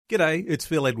G'day, it's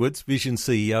Phil Edwards, Vision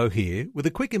CEO here, with a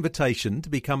quick invitation to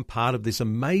become part of this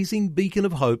amazing beacon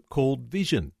of hope called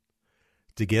Vision.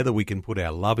 Together we can put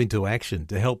our love into action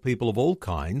to help people of all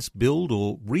kinds build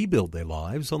or rebuild their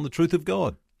lives on the truth of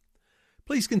God.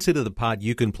 Please consider the part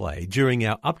you can play during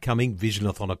our upcoming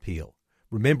Visionathon appeal,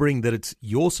 remembering that it's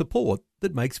your support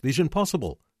that makes Vision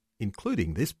possible,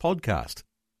 including this podcast.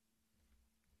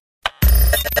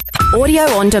 Audio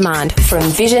on demand from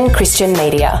Vision Christian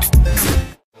Media.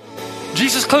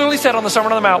 Jesus clearly said on the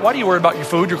Sermon on the Mount, why do you worry about your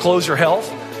food, your clothes, your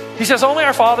health? He says, only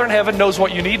our Father in heaven knows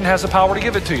what you need and has the power to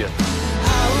give it to you.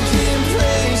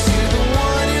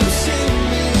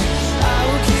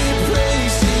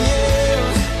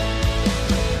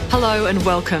 Hello and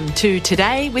welcome to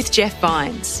Today with Jeff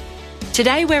Vines.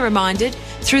 Today we're reminded,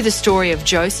 through the story of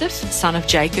Joseph, son of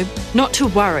Jacob, not to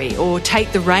worry or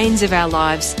take the reins of our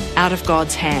lives out of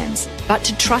God's hands, but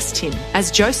to trust him,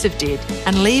 as Joseph did,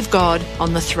 and leave God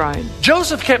on the throne.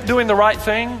 Joseph kept doing the right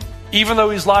thing, even though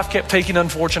his life kept taking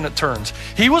unfortunate turns.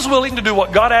 He was willing to do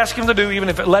what God asked him to do, even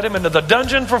if it led him into the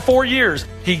dungeon for 4 years.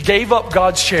 He gave up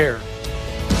God's share.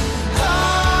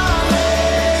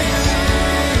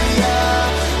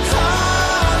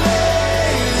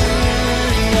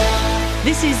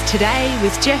 This is Today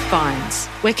with Jeff Vines.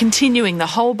 We're continuing the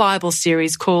whole Bible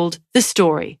series called The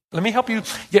Story. Let me help you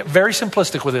get very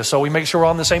simplistic with this so we make sure we're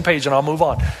on the same page, and I'll move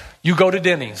on. You go to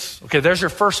Denny's. Okay, there's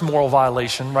your first moral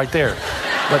violation right there.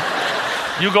 But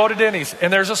you go to Denny's,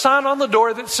 and there's a sign on the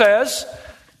door that says,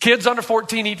 kids under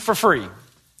 14 eat for free.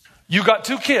 You got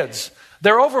 2 kids.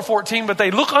 They're over 14, but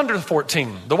they look under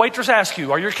 14. The waitress asks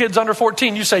you, are your kids under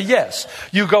 14? You say yes.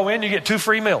 You go in, you get 2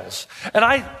 free meals. And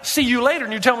I see you later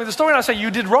and you tell me the story and I say,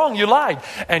 you did wrong, you lied.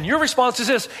 And your response is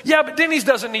this, yeah, but Denny's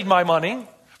doesn't need my money.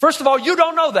 First of all, you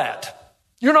don't know that.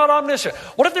 You're not omniscient.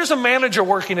 What if there's a manager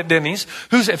working at Denny's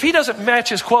who's, if he doesn't match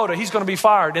his quota, he's going to be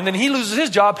fired. And then he loses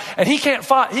his job and he can't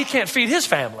feed his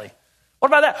family. What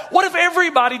about that? What if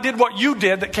everybody did what you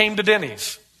did that came to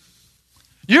Denny's?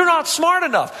 You're not smart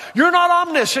enough. You're not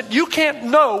omniscient. You can't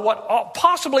know what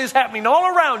possibly is happening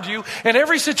all around you in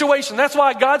every situation. That's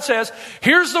why God says,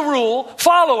 here's the rule,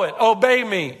 follow it, obey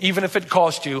me, even if it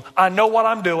costs you. I know what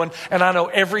I'm doing, and I know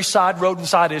every side road and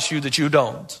side issue that you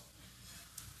don't.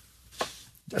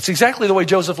 That's exactly the way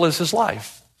Joseph lives his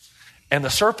life. And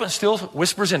the serpent still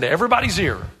whispers into everybody's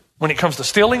ear when it comes to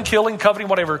stealing, killing, coveting,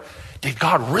 whatever. Did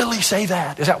God really say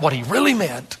that? Is that what he really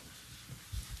meant?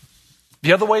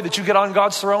 The other way that you get on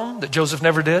God's throne that Joseph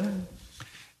never did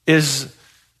is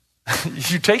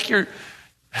you take your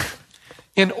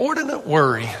inordinate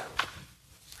worry.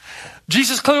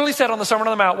 Jesus clearly said on the Sermon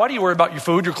on the Mount, why do you worry about your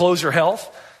food, your clothes, your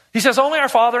health? He says, only our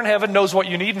Father in heaven knows what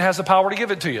you need and has the power to give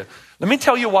it to you. Let me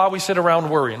tell you why we sit around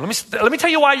worrying. Let me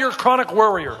tell you why you're a chronic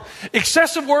worrier.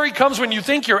 Excessive worry comes when you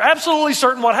think you're absolutely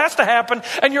certain what has to happen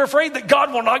and you're afraid that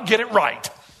God will not get it right.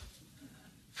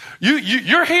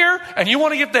 You're here and you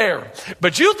want to get there,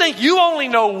 but you think you only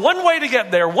know one way to get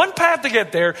there, one path to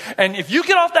get there, and if you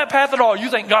get off that path at all,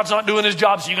 you think God's not doing his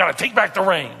job, so you got to take back the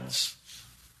reins.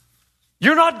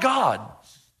 You're not God.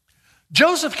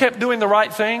 Joseph kept doing the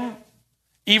right thing,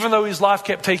 even though his life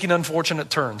kept taking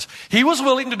unfortunate turns. He was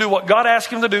willing to do what God asked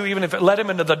him to do, even if it led him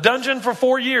into the dungeon for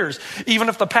 4 years, even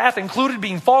if the path included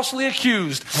being falsely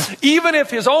accused, even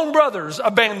if his own brothers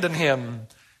abandoned him.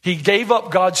 He gave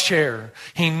up God's share.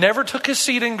 He never took his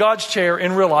seat in God's chair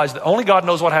and realized that only God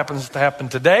knows what happens to happen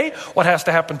today, what has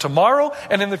to happen tomorrow,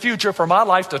 and in the future for my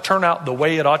life to turn out the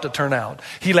way it ought to turn out.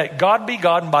 He let God be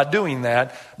God, and by doing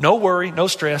that, no worry, no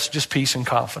stress, just peace and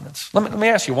confidence. Let me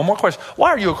ask you one more question. Why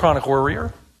are you a chronic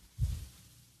worrier?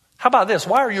 How about this?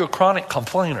 Why are you a chronic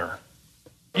complainer?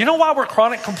 You know why we're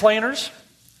chronic complainers?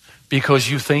 Because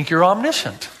you think you're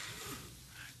omniscient.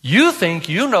 You think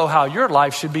you know how your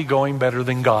life should be going better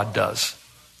than God does.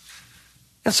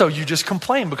 And so you just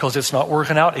complain because it's not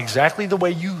working out exactly the way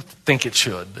you think it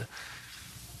should.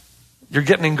 You're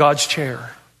getting in God's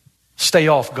chair. Stay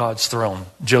off God's throne.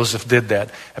 Joseph did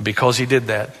that. And because he did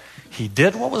that, he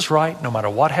did what was right. No matter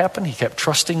what happened, he kept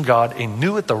trusting God and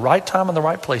knew at the right time and the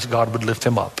right place God would lift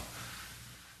him up.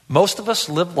 Most of us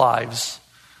live lives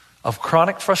of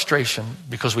chronic frustration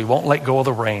because we won't let go of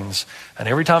the reins. And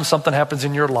every time something happens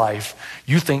in your life,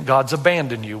 you think God's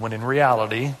abandoned you, when in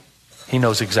reality, he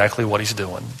knows exactly what he's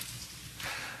doing.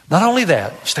 Not only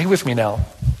that, stay with me now.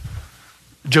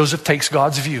 Joseph takes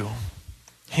God's view.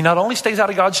 He not only stays out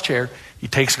of God's chair, he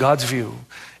takes God's view.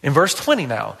 In verse 20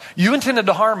 now, you intended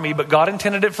to harm me, but God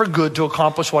intended it for good to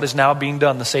accomplish what is now being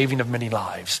done, the saving of many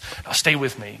lives. Now stay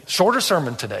with me. Shorter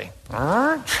sermon today.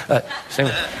 Stay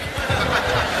with me.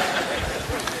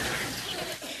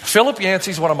 Philip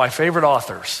Yancey is one of my favorite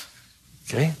authors.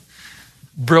 Okay,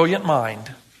 brilliant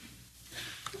mind.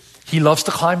 He loves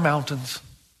to climb mountains,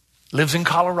 lives in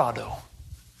Colorado.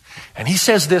 And he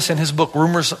says this in his book,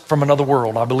 Rumors from Another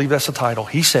World. I believe that's the title.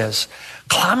 He says,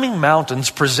 climbing mountains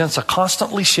presents a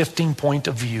constantly shifting point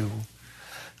of view.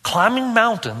 Climbing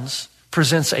mountains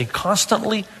presents a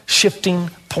constantly shifting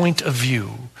point of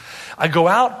view. I go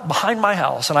out behind my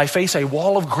house and I face a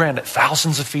wall of granite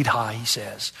thousands of feet high, he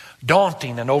says,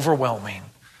 daunting and overwhelming.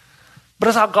 But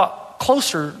as I got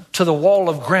closer to the wall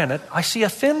of granite, I see a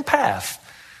thin path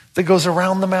that goes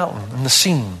around the mountain and the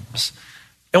seams.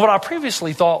 And what I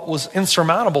previously thought was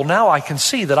insurmountable, now I can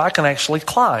see that I can actually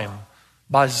climb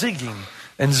by zigging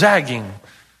and zagging.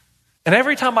 And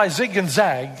every time I zig and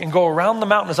zag and go around the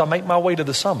mountain as I make my way to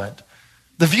the summit,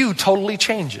 the view totally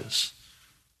changes.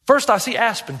 First, I see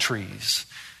aspen trees,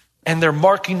 and they're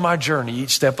marking my journey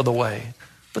each step of the way.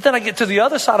 But then I get to the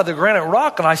other side of the granite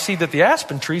rock, and I see that the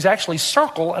aspen trees actually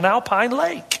circle an alpine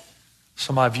lake.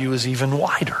 So my view is even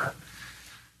wider.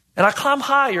 And I climb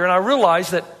higher, and I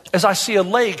realize that as I see a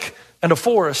lake and a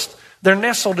forest, they're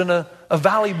nestled in a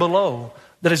valley below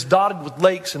that is dotted with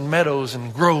lakes and meadows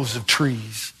and groves of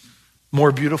trees.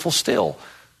 More beautiful still.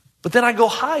 But then I go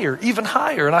higher, even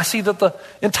higher, and I see that the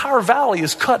entire valley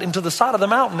is cut into the side of the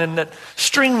mountain and that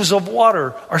streams of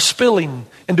water are spilling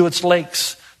into its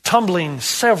lakes, tumbling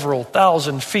several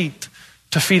thousand feet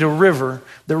to feed a river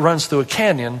that runs through a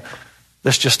canyon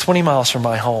that's just 20 miles from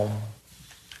my home.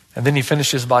 And then he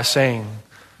finishes by saying,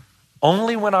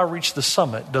 only when I reach the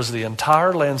summit does the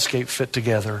entire landscape fit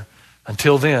together.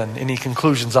 Until then, any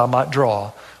conclusions I might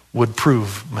draw would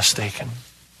prove mistaken.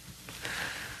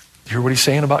 You hear what he's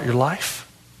saying about your life?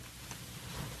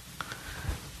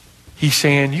 He's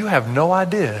saying you have no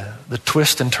idea the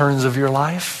twists and turns of your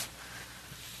life.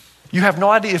 You have no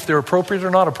idea if they're appropriate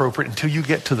or not appropriate until you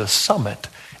get to the summit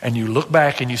and you look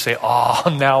back and you say,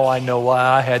 oh, now I know why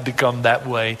I had to come that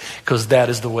way, because that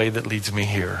is the way that leads me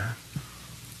here.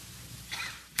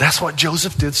 That's what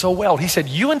Joseph did so well. He said,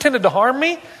 you intended to harm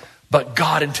me, but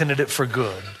God intended it for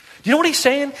good. You know what he's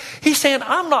saying? He's saying,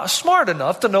 I'm not smart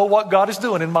enough to know what God is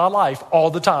doing in my life all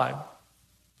the time.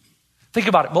 Think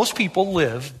about it. Most people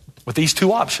live with these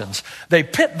two options. They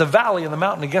pit the valley and the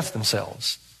mountain against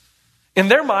themselves. In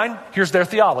their mind, here's their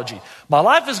theology. My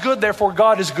life is good, therefore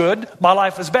God is good. My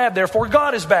life is bad, therefore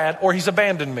God is bad, or he's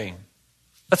abandoned me.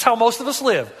 That's how most of us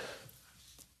live.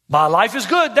 My life is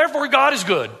good, therefore God is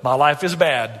good. My life is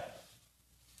bad,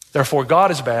 therefore God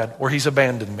is bad, or he's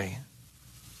abandoned me.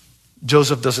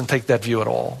 Joseph doesn't take that view at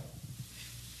all.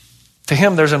 To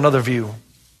him, there's another view.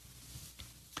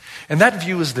 And that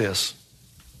view is this,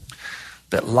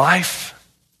 that life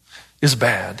is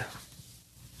bad.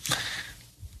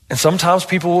 And sometimes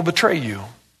people will betray you.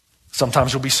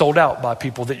 Sometimes you'll be sold out by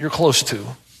people that you're close to.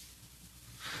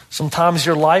 Sometimes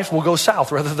your life will go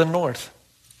south rather than north.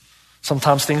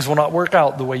 Sometimes things will not work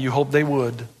out the way you hope they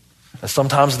would. And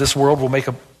sometimes this world will make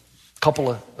a couple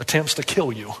of attempts to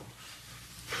kill you.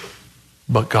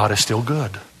 But God is still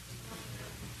good.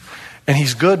 And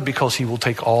he's good because he will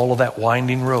take all of that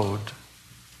winding road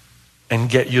and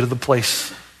get you to the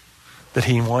place that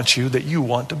he wants you, that you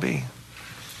want to be.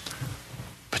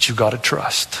 But you've got to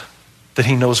trust that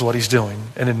he knows what he's doing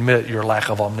and admit your lack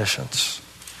of omniscience.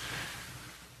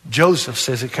 Joseph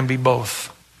says it can be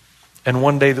both. And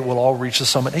one day that we'll all reach the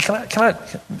summit. Hey,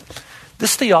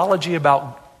 this theology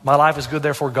about my life is good,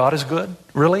 therefore God is good,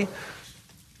 really?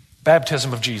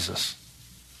 Baptism of Jesus.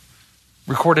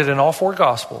 Recorded in all four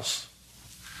Gospels.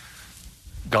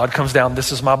 God comes down,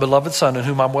 this is my beloved Son in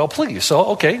whom I'm well pleased. So,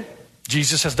 okay,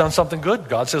 Jesus has done something good.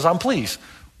 God says, I'm pleased.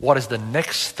 What is the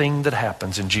next thing that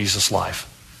happens in Jesus' life?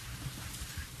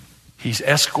 He's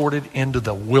escorted into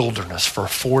the wilderness for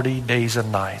 40 days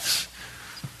and nights.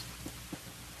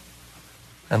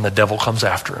 And the devil comes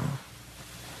after him.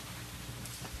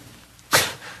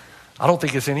 I don't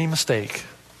think it's any mistake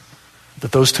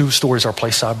that those two stories are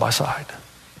placed side by side.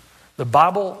 The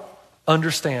Bible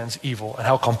understands evil and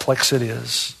how complex it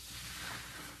is.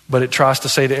 But it tries to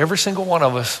say to every single one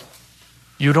of us,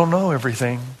 you don't know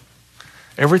everything.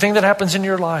 Everything that happens in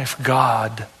your life,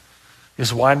 God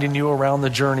is winding you around the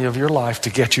journey of your life to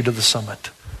get you to the summit.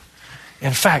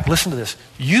 In fact, listen to this.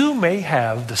 You may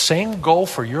have the same goal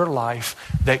for your life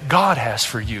that God has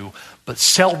for you, but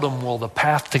seldom will the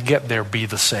path to get there be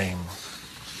the same.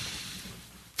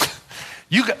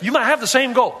 You might have the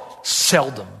same goal.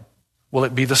 Seldom will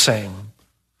it be the same.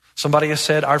 Somebody has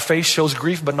said, our face shows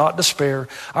grief but not despair.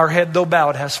 Our head, though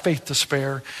bowed, has faith to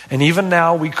spare. And even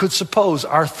now we could suppose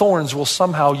our thorns will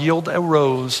somehow yield a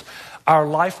rose. Our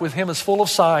life with him is full of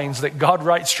signs that God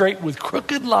writes straight with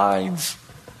crooked lines.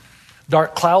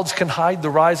 Dark clouds can hide the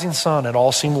rising sun and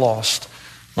all seem lost.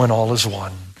 when all is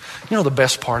won. You know, the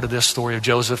best part of this story of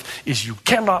Joseph is you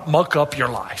cannot muck up your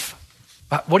life.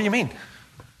 What do you mean?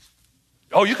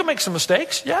 Oh, you can make some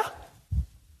mistakes, yeah.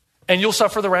 And you'll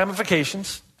suffer the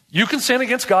ramifications. You can sin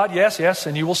against God, yes,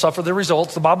 and you will suffer the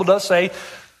results. The Bible does say,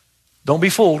 don't be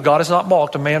fooled. God is not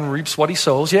mocked. A man reaps what he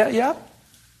sows. Yeah.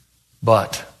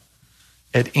 But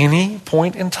at any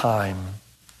point in time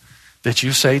that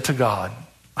you say to God,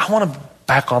 I want to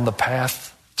back on the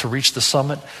path to reach the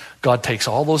summit, God takes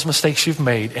all those mistakes you've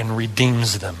made and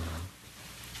redeems them.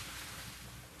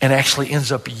 And actually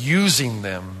ends up using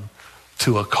them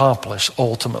to accomplish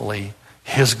ultimately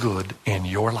His good in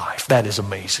your life. That is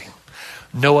amazing.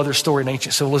 No other story in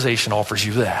ancient civilization offers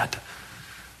you that.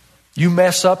 You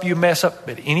mess up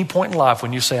at any point in life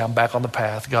when you say, I'm back on the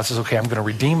path. God says, okay, I'm going to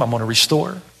redeem, I'm going to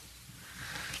restore.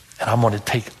 And I'm going to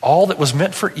take all that was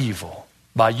meant for evil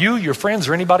by you, your friends,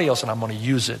 or anybody else, and I'm going to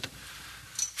use it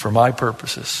for my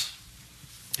purposes.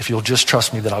 If you'll just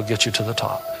trust me that I'll get you to the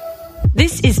top.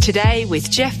 This is Today with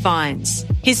Jeff Vines.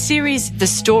 His series, The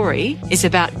Story, is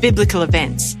about biblical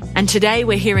events. And today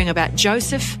we're hearing about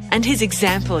Joseph and his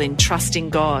example in trusting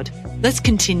God. Let's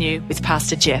continue with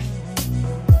Pastor Jeff.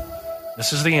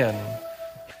 This is the end.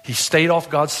 He stayed off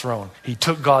God's throne. He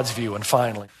took God's view, and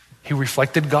finally, he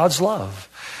reflected God's love.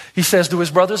 He says to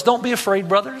his brothers, don't be afraid,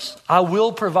 brothers. I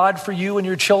will provide for you and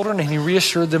your children. And he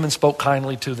reassured them and spoke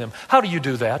kindly to them. How do you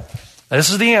do that? Now, this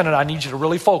is the end, and I need you to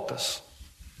really focus.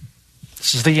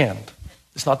 This is the end.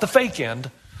 It's not the fake end.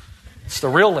 It's the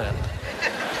real end.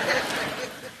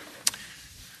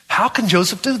 How can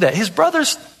Joseph do that? His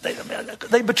brothers,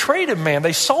 they betrayed him, man.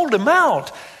 They sold him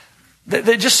out.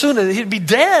 They just soon he'd be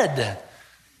dead.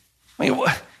 I mean,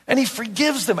 and he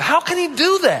forgives them. How can he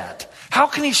do that? How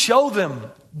can he show them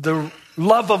the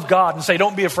love of God and say,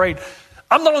 don't be afraid.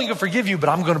 I'm not only going to forgive you, but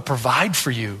I'm going to provide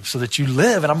for you so that you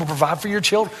live, and I'm going to provide for your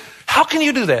children. How can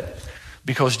you do that?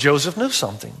 Because Joseph knew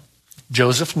something.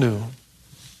 Joseph knew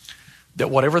that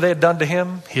whatever they had done to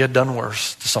him, he had done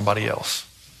worse to somebody else.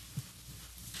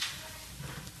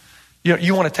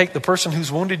 You want to take the person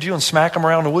who's wounded you and smack them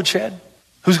around the woodshed?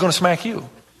 Who's going to smack you?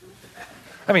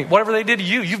 I mean, whatever they did to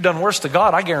you, you've done worse to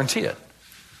God, I guarantee it.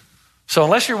 So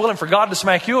unless you're willing for God to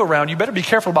smack you around, you better be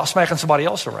careful about smacking somebody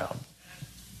else around.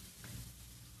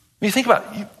 When you think about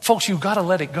it, folks, you've got to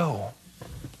let it go.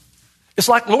 It's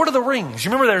like Lord of the Rings.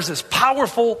 You remember there's this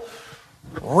powerful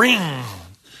ring.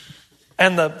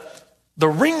 And the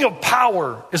ring of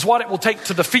power is what it will take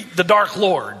to defeat the Dark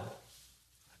Lord.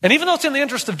 And even though it's in the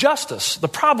interest of justice, the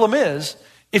problem is,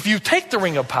 if you take the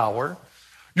ring of power,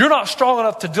 you're not strong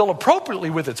enough to deal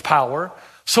appropriately with its power,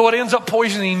 so it ends up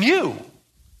poisoning you.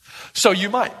 So you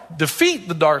might defeat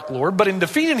the Dark Lord, but in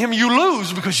defeating him, you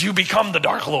lose because you become the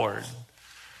Dark Lord.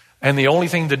 And the only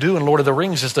thing to do in Lord of the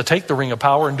Rings is to take the ring of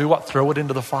power and do what? Throw it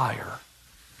into the fire.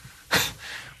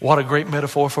 What a great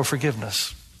metaphor for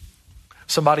forgiveness.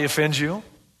 Somebody offends you,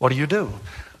 what do?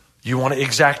 You want to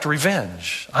exact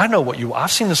revenge. I know what I've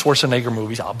seen the Schwarzenegger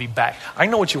movies. I'll be back. I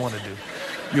know what you want to do.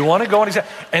 You want to go and exact.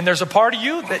 And there's a part of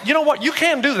you that, you know what? You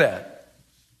can do that.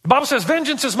 The Bible says,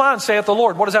 vengeance is mine, saith the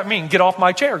Lord. What does that mean? Get off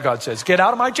my chair, God says. Get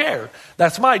out of my chair.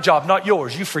 That's my job, not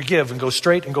yours. You forgive and go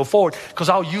straight and go forward because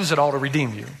I'll use it all to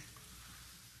redeem you.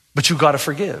 But you got to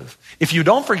forgive. If you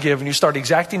don't forgive and you start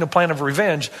exacting a plan of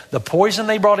revenge, the poison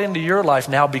they brought into your life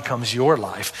now becomes your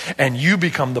life. And you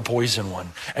become the poison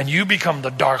one. And you become the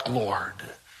Dark Lord.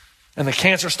 And the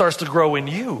cancer starts to grow in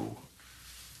you.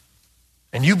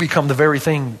 And you become the very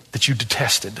thing that you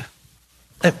detested.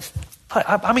 And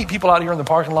I meet people out here in the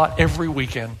parking lot every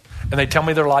weekend. And they tell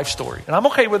me their life story. And I'm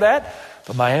okay with that.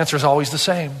 But my answer is always the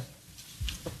same.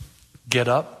 Get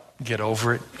up, get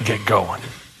over it, get going.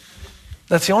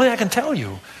 That's the only thing I can tell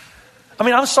you. I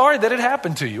mean, I'm sorry that it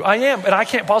happened to you. I am, and I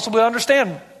can't possibly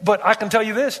understand. But I can tell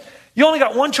you this. You only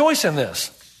got one choice in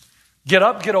this. Get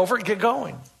up, get over it, get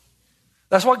going.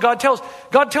 That's what God tells.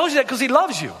 God tells you that because he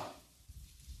loves you.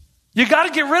 You got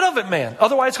to get rid of it, man.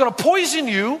 Otherwise, it's going to poison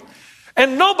you,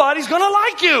 and nobody's going to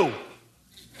like you.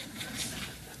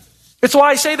 It's why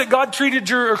I say that God created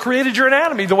your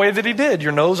anatomy the way that he did.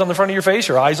 Your nose on the front of your face,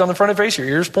 your eyes on the front of your face, your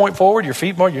ears point forward, your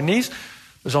feet more, your knees.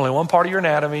 There's only one part of your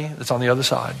anatomy that's on the other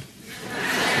side.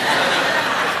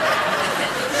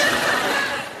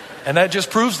 And that just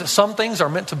proves that some things are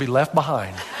meant to be left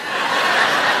behind.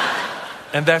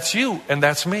 And that's you, and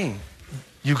that's me.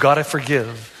 You got to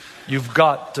forgive. You've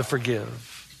got to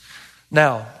forgive.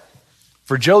 Now,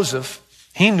 for Joseph,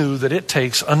 he knew that it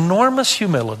takes enormous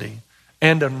humility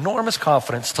and enormous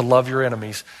confidence to love your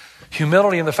enemies.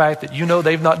 Humility in the fact that you know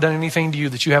they've not done anything to you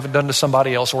that you haven't done to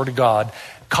somebody else or to God.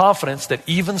 Confidence that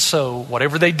even so,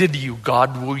 whatever they did to you,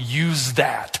 God will use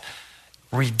that.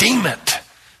 Redeem it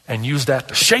and use that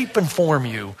to shape and form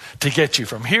you to get you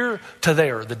from here to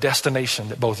there, the destination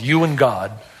that both you and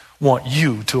God want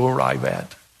you to arrive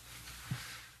at.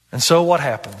 And so what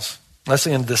happens? Let's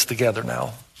end this together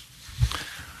now.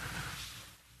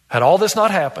 Had all this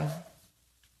not happened,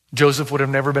 Joseph would have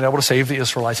never been able to save the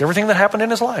Israelites. Everything that happened in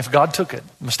his life, God took it.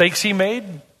 Mistakes he made,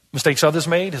 mistakes others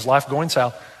made, his life going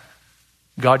south,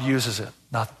 God uses it.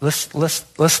 Now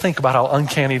let's think about how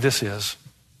uncanny this is.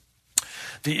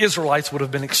 The Israelites would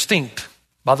have been extinct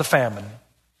by the famine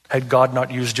had God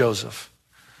not used Joseph.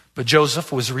 But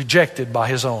Joseph was rejected by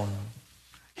his own.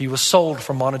 He was sold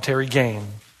for monetary gain.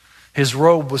 His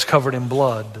robe was covered in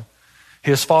blood.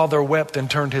 His father wept and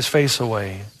turned his face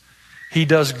away. He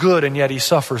does good and yet he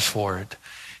suffers for it.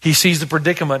 He sees the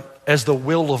predicament as the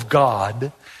will of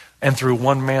God, and through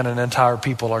one man an entire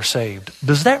people are saved.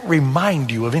 Does that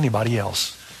remind you of anybody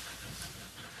else?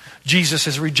 Jesus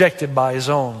is rejected by his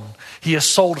own. He is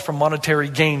sold for monetary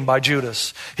gain by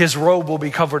Judas. His robe will be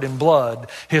covered in blood.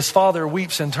 His father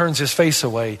weeps and turns his face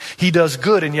away. He does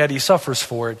good and yet he suffers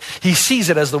for it. He sees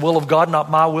it as the will of God, not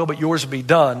my will but yours be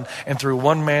done. And through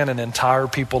one man an entire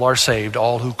people are saved,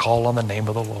 all who call on the name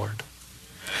of the Lord.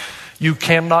 You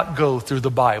cannot go through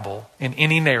the Bible in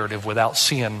any narrative without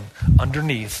seeing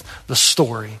underneath the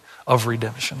story of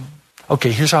redemption.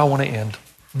 Okay, here's how I want to end.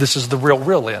 This is the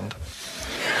real end.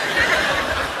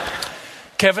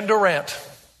 Kevin Durant.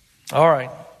 All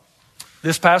right.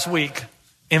 This past week,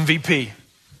 MVP.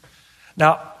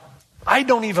 Now, I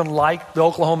don't even like the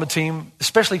Oklahoma team,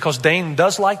 especially because Dane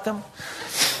does like them.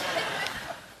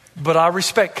 But I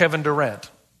respect Kevin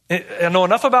Durant. I know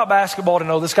enough about basketball to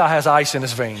know this guy has ice in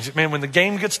his veins. Man, when the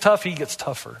game gets tough, he gets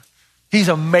tougher. He's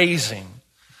amazing.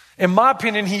 In my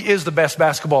opinion, he is the best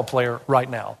basketball player right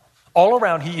now. All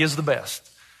around, he is the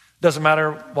best. Doesn't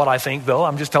matter what I think, though.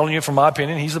 I'm just telling you from my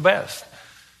opinion, he's the best.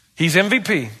 He's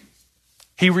MVP.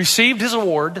 He received his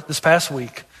award this past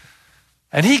week,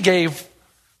 and he gave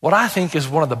what I think is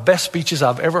one of the best speeches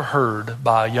I've ever heard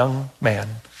by a young man.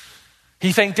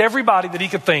 He thanked everybody that he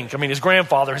could think. I mean, his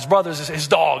grandfather, his brothers, his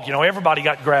dog, everybody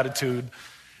got gratitude.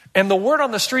 And the word on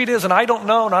the street is, and I don't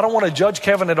know, and I don't want to judge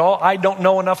Kevin at all. I don't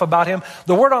know enough about him.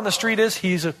 The word on the street is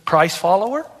he's a Christ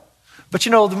follower. But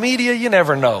the media, you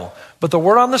never know. But the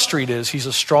word on the street is he's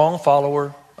a strong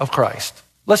follower of Christ.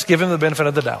 Let's give him the benefit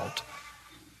of the doubt.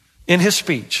 In his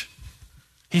speech,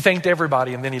 he thanked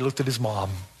everybody, and then he looked at his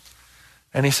mom.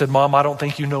 And he said, "Mom, I don't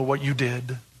think you know what you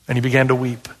did." And he began to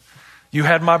weep. "You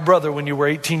had my brother when you were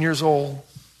 18 years old,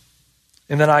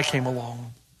 and then I came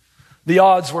along. The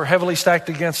odds were heavily stacked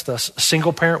against us, a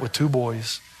single parent with 2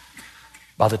 boys,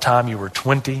 by the time you were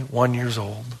 21 years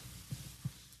old.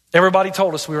 Everybody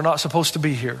told us we were not supposed to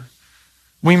be here.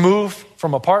 We moved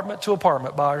from apartment to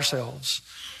apartment by ourselves.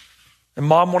 And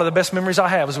Mom, one of the best memories I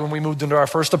have is when we moved into our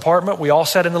first apartment. We all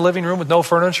sat in the living room with no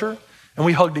furniture, and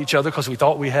we hugged each other because we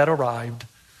thought we had arrived.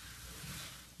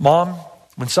 Mom,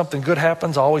 when something good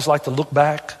happens, I always like to look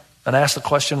back and ask the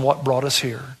question, what brought us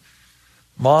here?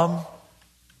 Mom,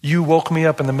 you woke me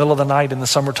up in the middle of the night in the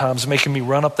summer times, making me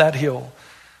run up that hill,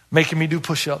 making me do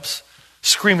push-ups,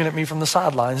 screaming at me from the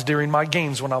sidelines during my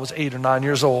games when I was 8 or 9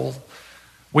 years old.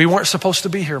 We weren't supposed to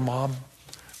be here, Mom.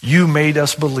 You made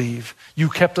us believe. You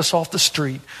kept us off the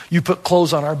street. You put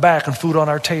clothes on our back and food on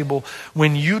our table.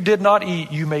 When you did not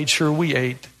eat, you made sure we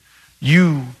ate.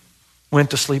 You went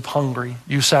to sleep hungry.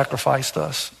 You sacrificed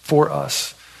us for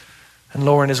us." And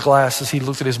lowering his glasses, he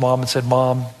looked at his mom and said,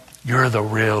 "Mom, you're the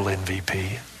real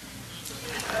MVP."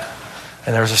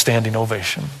 And there was a standing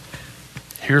ovation.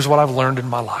 Here's what I've learned in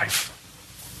my life.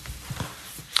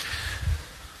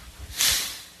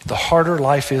 The harder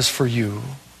life is for you,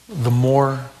 the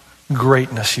more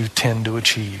greatness you tend to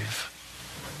achieve.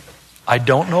 I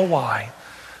don't know why,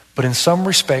 but in some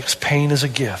respects, pain is a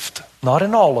gift. Not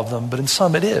in all of them, but in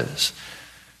some it is.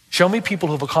 Show me people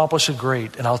who have accomplished a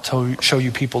great, and I'll show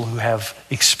you people who have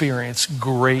experienced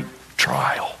great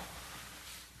trial.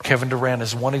 Kevin Durant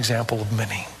is one example of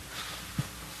many.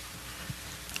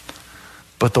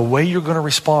 But the way you're going to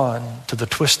respond to the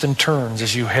twists and turns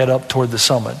as you head up toward the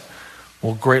summit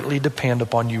will greatly depend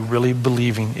upon you really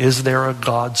believing, is there a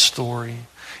God story?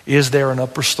 Is there an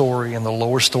upper story and the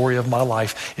lower story of my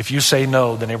life? If you say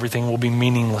no, then everything will be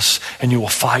meaningless, and you will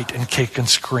fight and kick and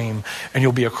scream, and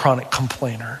you'll be a chronic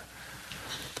complainer.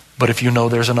 But if you know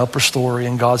there's an upper story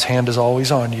and God's hand is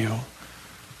always on you,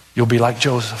 you'll be like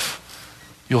Joseph.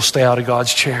 You'll stay out of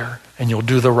God's chair, and you'll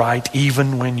do the right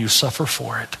even when you suffer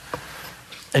for it.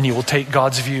 And you will take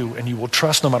God's view, and you will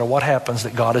trust no matter what happens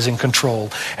that God is in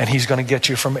control, and he's going to get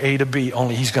you from A to B,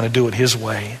 only he's going to do it his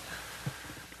way.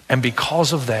 And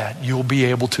because of that, you'll be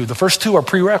able to. The first 2 are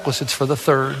prerequisites for the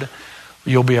third.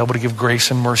 you'll be able to give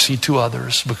grace and mercy to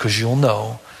others because you'll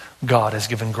know God has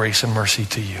given grace and mercy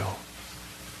to you.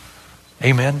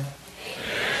 Amen. Amen.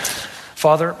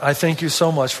 Father, I thank you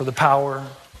so much for the power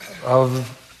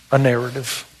of a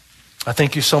narrative. I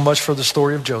thank you so much for the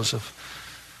story of Joseph.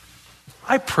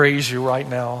 I praise you right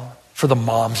now for the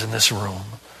moms in this room.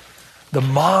 The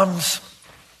moms,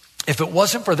 if it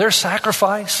wasn't for their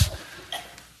sacrifice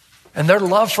and their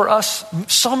love for us,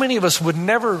 so many of us would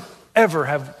never, ever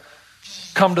have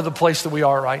come to the place that we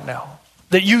are right now.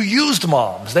 That you used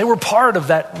moms. They were part of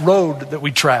that road that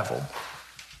we traveled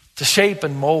to shape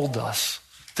and mold us,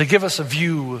 to give us a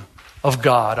view of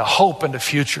God, a hope and a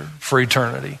future for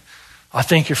eternity. I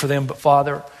thank you for them. But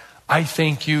Father, I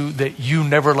thank you that you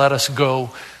never let us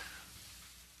go,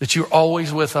 that you're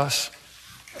always with us.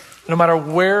 No matter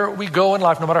where we go in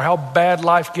life, no matter how bad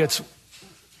life gets,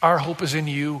 our hope is in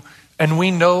you. And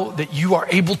we know that you are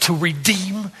able to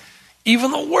redeem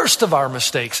even the worst of our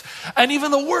mistakes and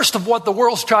even the worst of what the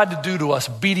world's tried to do to us,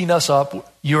 beating us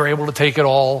up. You're able to take it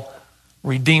all,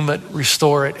 redeem it,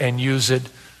 restore it, and use it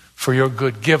for your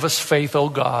good. Give us faith, oh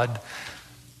God.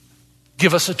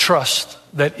 Give us a trust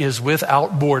that is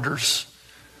without borders.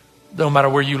 No matter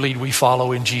where you lead, we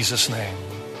follow in Jesus' name.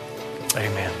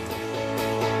 Amen.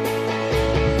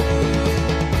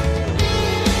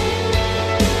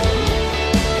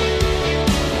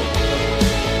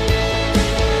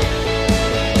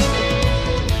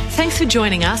 Thanks for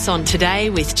joining us on Today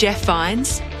with Jeff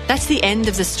Vines. That's the end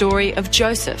of the story of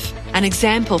Joseph, an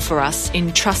example for us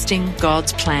in trusting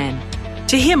God's plan.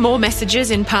 To hear more messages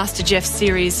in Pastor Jeff's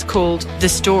series called The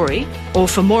Story, or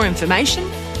for more information,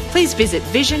 please visit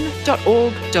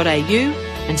vision.org.au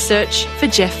and search for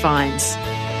Jeff Vines.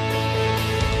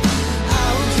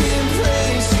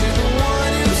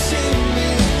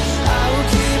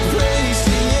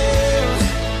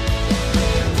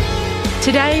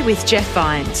 Today with Jeff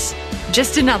Vines.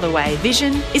 Just another way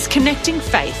Vision is connecting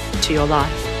faith to your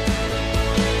life.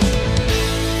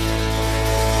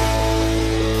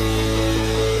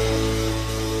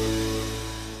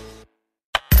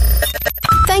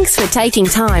 Thanks for taking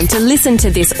time to listen to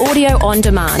this audio on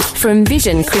demand from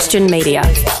Vision Christian Media.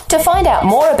 To find out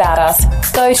more about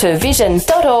us, go to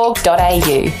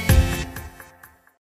vision.org.au.